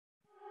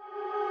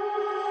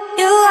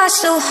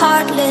so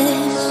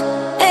heartless,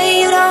 and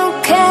you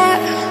don't care.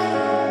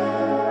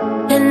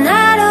 And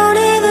I don't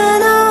even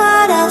know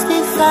what I've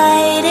been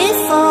fighting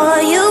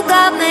for. You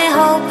got me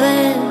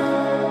hoping,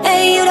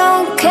 and you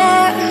don't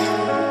care.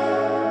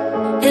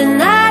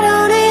 And I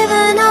don't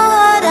even know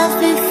what I've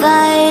been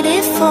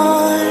fighting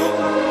for.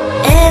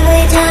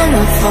 Every time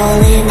I fall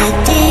in the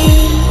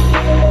deep,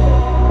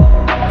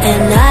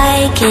 and I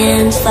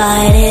can't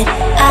fight it,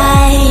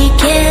 I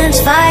can't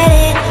fight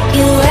it.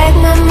 You wreck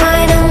my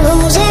mind, I'm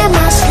losing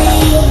my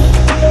sleep.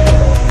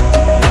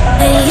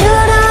 And you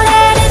know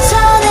that it's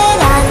all that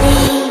I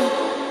need,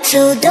 so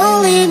don't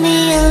leave me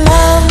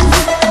alone.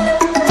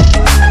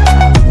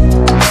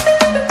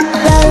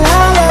 La la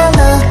la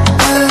la,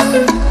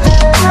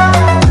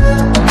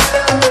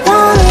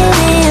 don't leave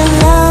me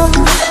alone.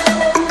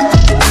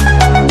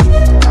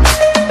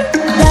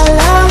 La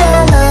la la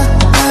la,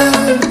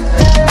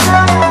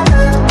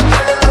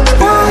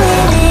 don't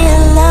leave me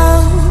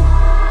alone.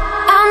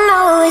 I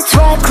know it's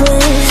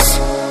reckless,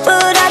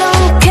 but I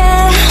don't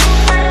care.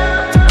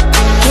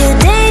 You're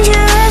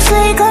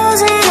dangerously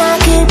close and I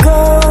keep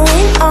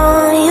going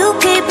on. You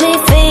keep me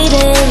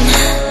fading,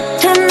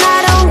 and I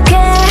don't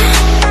care.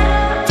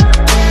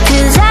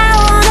 'Cause I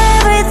want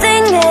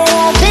everything that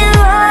I've been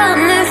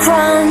running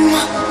from.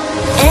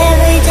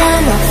 Every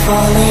time I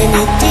fall in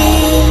the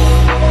deep,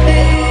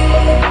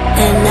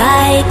 and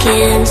I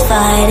can't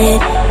fight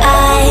it,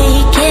 I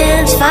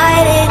can't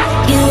fight it.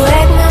 You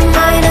wreck my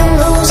mind, I'm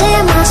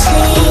losing my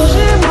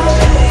sleep.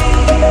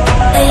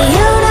 And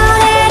you know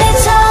that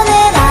it's all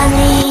that I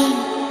need,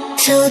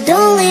 so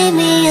don't leave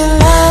me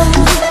alone.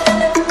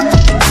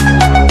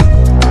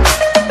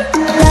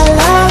 La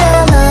la la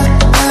la,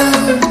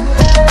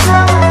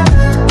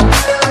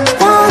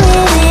 don't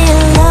leave me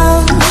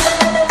alone.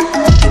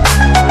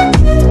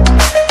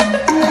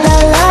 La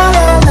la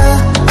la la,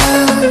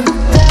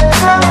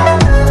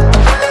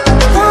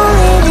 don't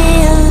leave me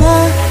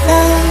alone.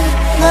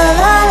 La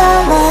la la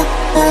la,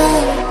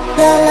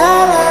 la la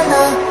la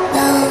la,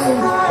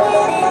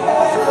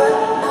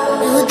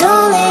 no,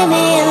 don't leave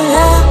me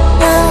alone.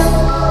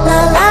 La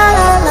la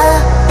la la,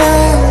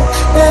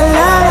 la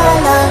la la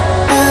la,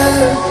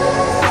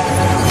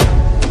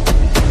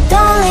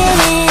 don't leave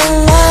me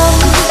alone.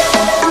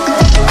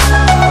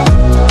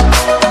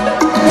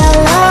 La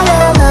la la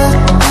la,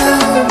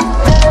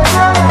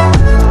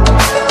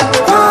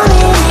 don't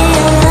leave me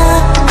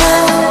alone.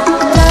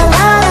 La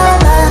la la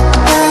la,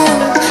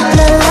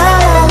 la la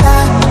la la,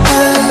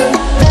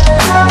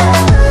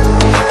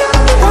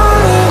 don't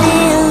leave me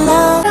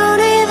alone.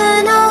 Don't even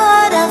know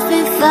what I've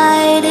been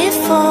fighting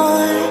for.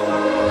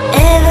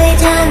 Every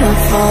time I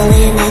fall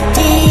in the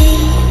deep,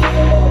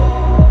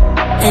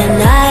 and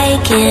I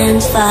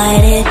can't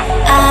fight it,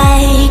 I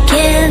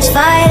can't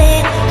fight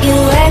it. You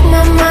wreck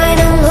my mind,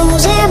 I'm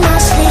losing my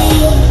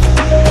sleep.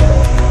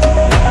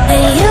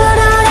 And you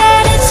know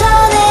that it's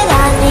all that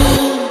I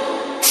need,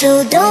 so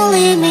don't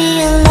leave me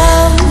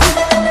alone.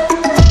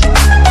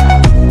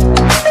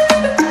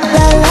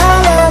 La la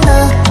la la,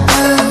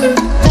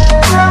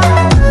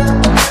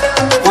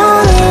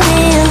 don't leave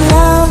me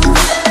alone.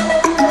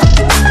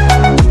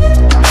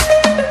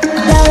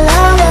 La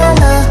la la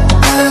la,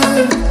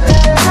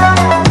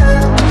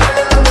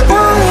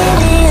 don't leave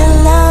me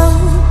alone.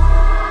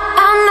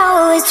 I know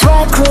it's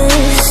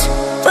reckless,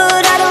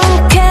 but I don't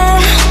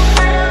care.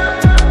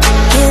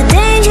 You're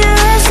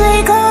dangerously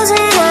close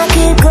and I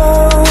keep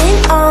going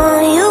on.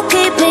 You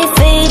keep me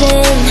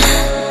fading,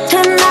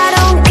 and I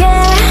don't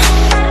care.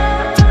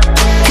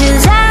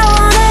 'Cause I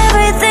want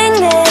everything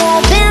that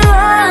I've been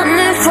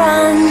running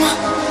from.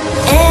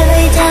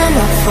 Every time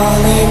I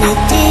fall in the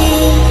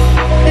deep,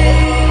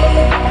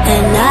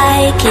 and I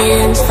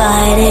can't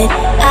fight it,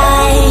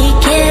 I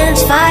can't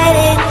fight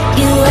it.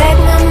 You wreck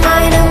my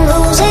mind, I'm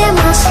losing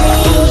my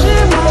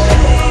sleep.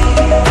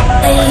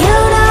 And you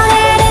know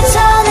that it's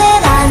all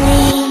that I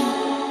need,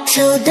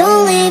 so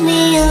don't leave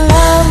me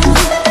alone.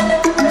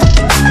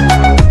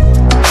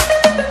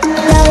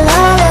 La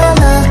la la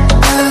la,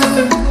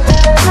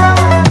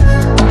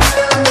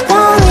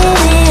 don't leave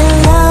me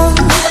alone.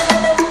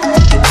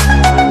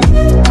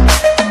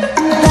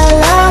 La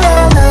la la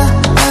la,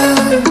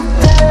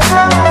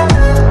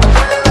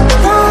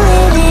 don't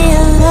leave me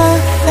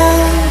alone.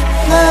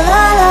 La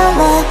la la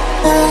la,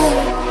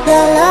 la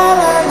la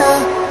la la,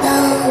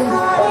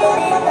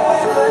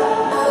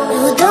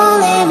 no, don't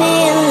leave me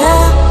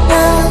alone.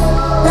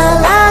 La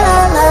la la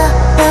la,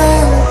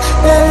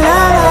 la la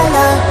la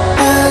la,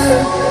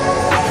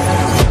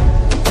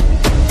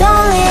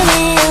 don't leave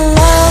me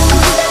alone.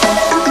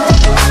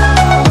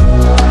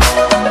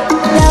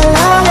 La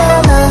la la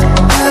la,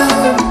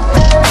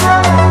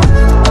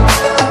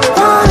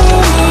 don't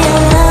leave me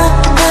alone.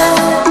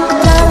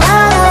 La la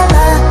la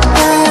la,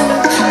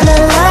 la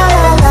la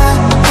la la,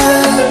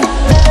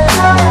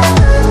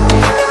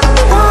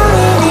 don't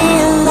leave me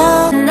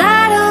alone. And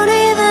I don't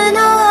even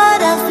know what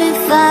I've been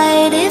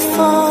fighting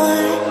for.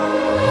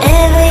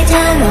 Every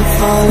time I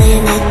fall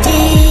in the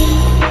deep,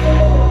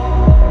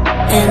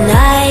 and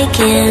I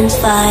can't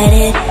fight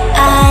it,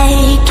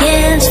 I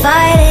can't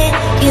fight it.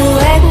 You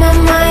wreck my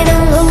mind,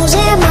 I'm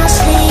losing my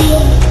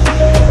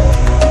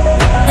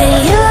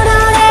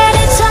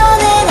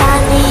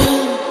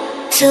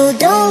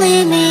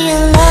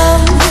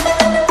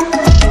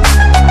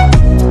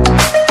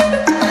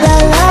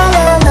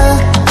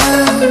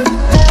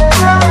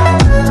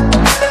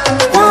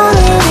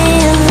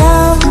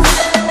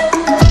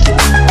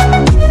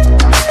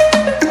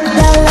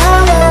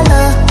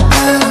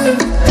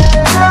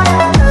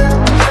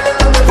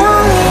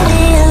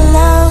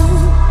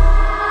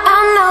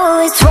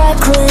it's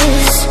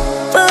reckless,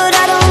 but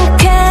I don't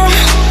care.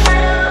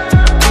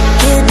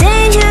 You're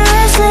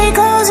dangerously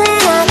close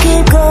and I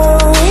keep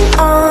going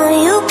on.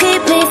 You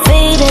keep me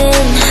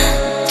fading,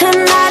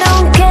 and I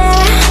don't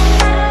care,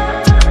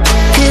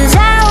 'cause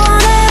I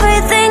want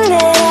everything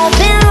that I've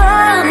been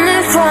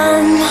running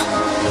from.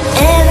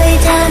 Every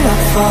time I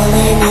fall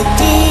in it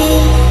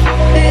deep,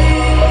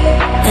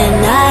 and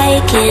I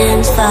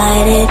can't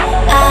fight it,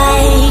 I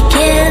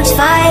can't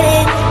fight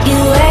it. You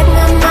wreck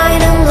my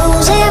mind, I'm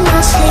losing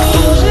my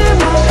sleep,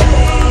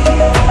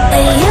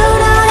 and you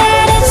know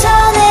that it's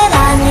all that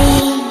I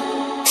need,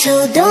 so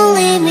don't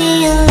leave me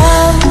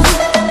alone.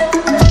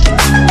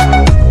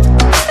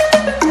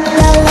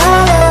 La la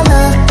la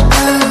la,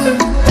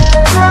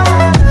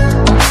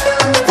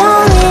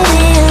 don't leave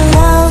me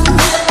alone.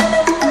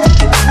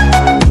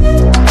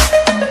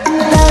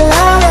 La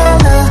la la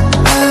la,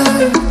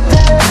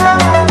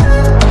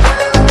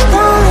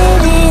 don't leave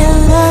me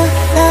alone.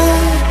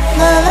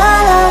 La la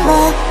la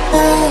la,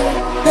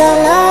 la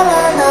la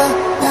la la,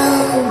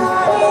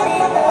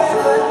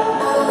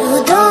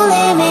 don't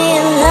leave me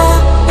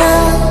alone.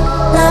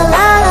 La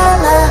la la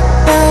la,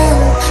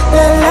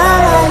 la la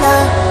la la,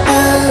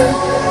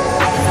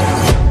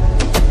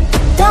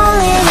 don't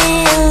leave me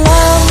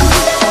alone.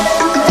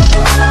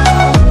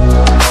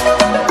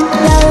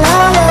 La la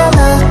la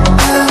la,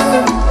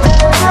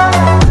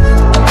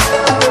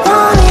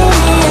 don't leave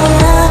me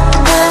alone.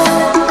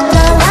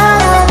 La la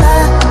la la,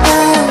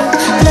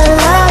 la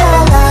la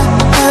la la,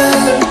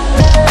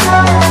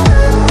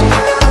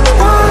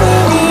 don't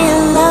leave me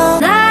alone.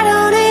 I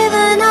don't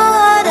even know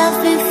what I've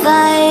been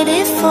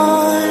fighting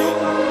for.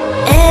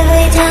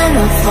 Every time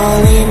I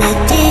fall in it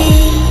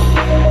deep,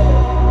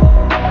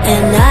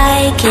 and I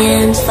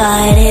can't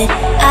fight it,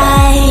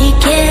 I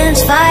can't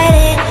fight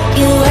it.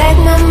 You wreck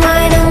my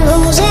mind, I'm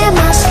losing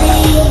my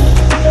sleep,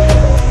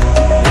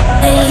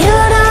 and you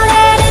know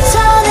that it's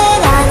all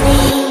that I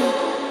need,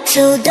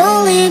 so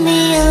don't leave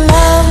me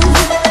alone.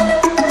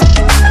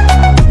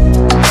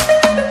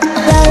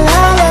 La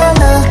la la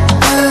la,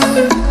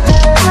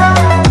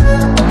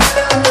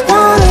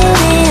 don't leave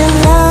me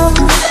alone.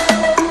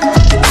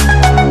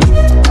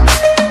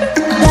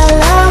 La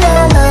la la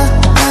la,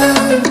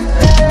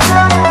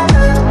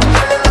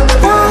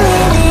 don't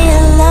leave me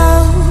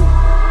alone.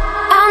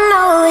 I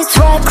know it's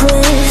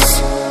reckless,